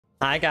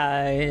Hi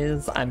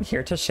guys, I'm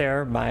here to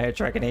share my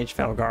Dragon Age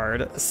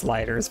Veilguard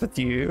sliders with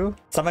you.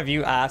 Some of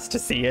you asked to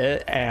see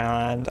it,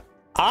 and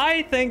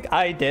I think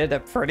I did a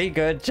pretty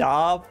good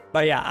job.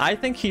 But yeah, I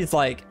think he's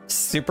like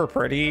super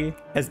pretty.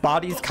 His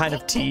body's kind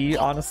of tea,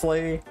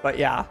 honestly. But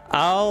yeah,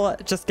 I'll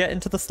just get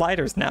into the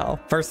sliders now.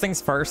 First things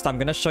first, I'm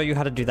gonna show you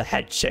how to do the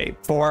head shape.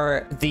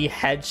 For the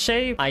head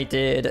shape, I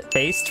did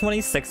base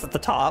 26 at the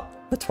top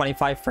with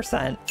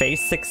 25%,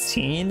 phase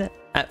 16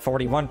 at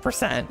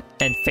 41%,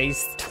 and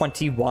phase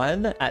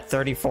 21 at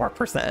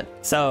 34%.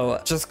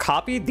 So just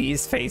copy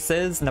these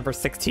faces, number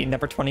 16,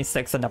 number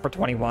 26, and number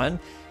 21,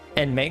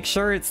 and make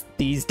sure it's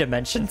these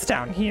dimensions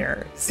down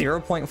here,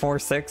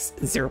 0.46,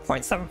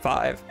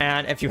 0.75.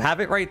 And if you have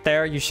it right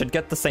there, you should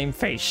get the same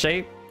face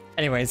shape.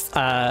 Anyways,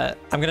 I'm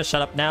gonna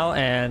shut up now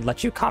and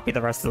let you copy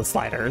the rest of the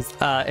sliders.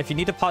 If you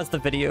need to pause the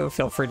video,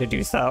 feel free to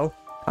do so.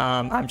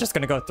 I'm just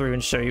gonna go through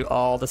and show you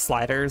all the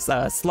sliders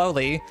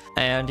slowly,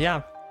 and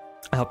yeah,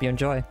 I hope you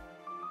enjoy.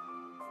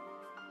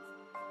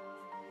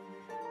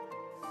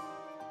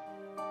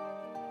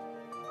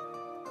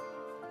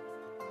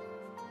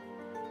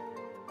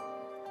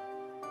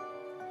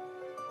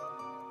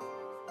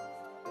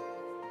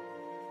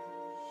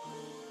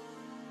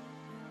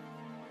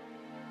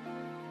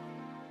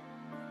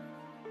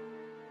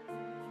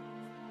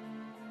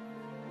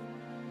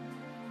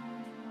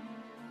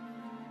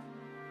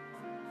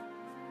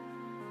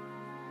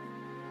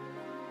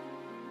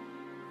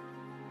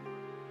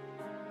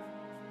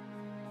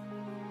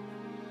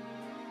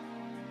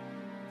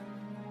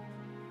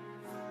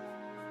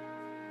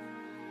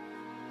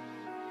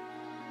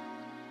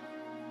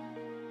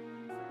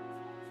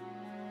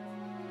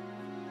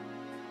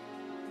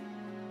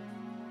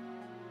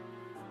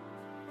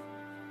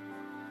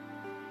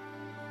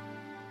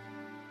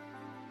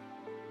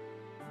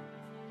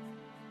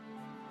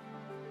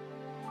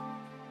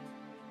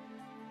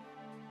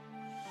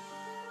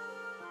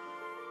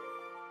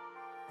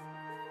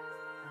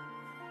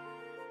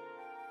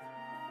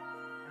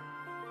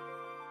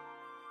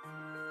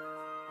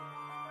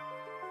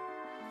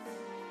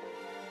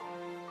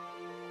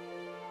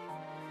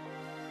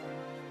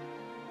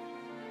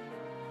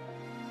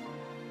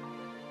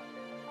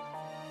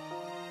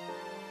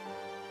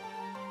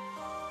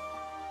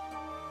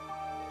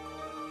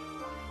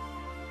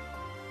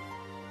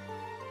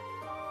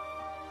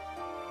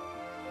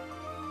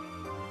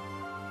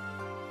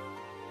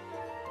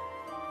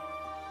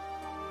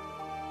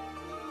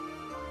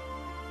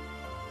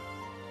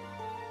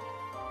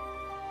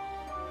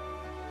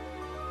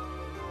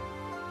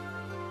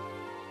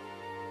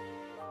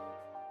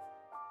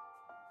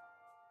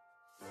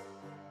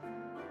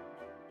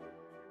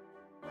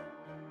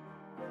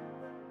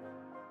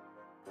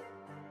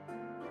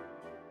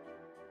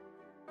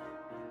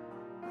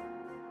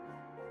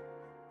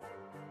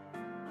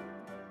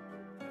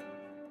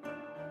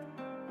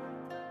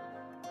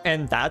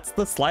 And that's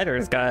the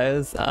sliders,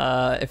 guys.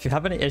 If you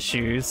have any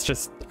issues,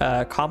 just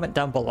comment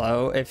down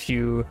below. If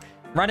you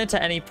run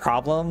into any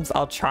problems,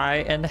 I'll try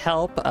and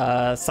help.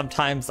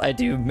 Sometimes I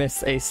do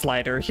miss a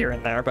slider here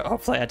and there, but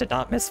hopefully I did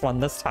not miss one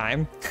this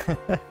time.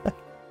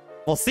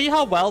 We'll see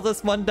how well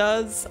this one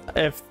does.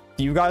 If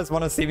you guys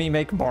want to see me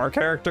make more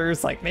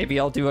characters, like maybe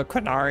I'll do a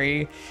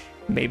Quinari,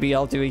 maybe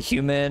I'll do a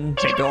human,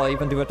 maybe I'll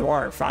even do a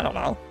dwarf, I don't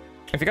know.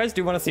 If you guys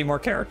do want to see more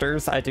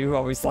characters, I do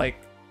always like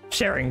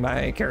sharing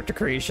my character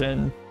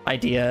creation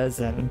ideas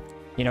and,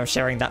 you know,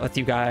 sharing that with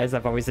you guys.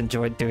 I've always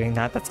enjoyed doing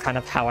that. That's kind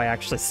of how I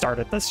actually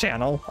started this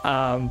channel.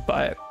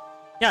 But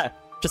yeah,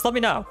 just let me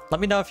know. Let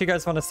me know if you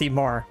guys want to see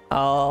more.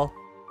 I'll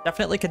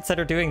definitely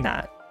consider doing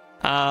that.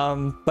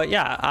 But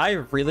yeah, I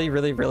really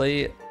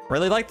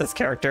like this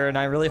character, and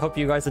I really hope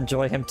you guys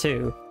enjoy him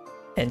too.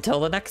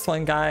 Until the next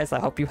one, guys, I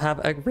hope you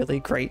have a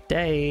really great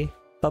day.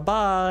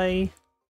 Bye-bye.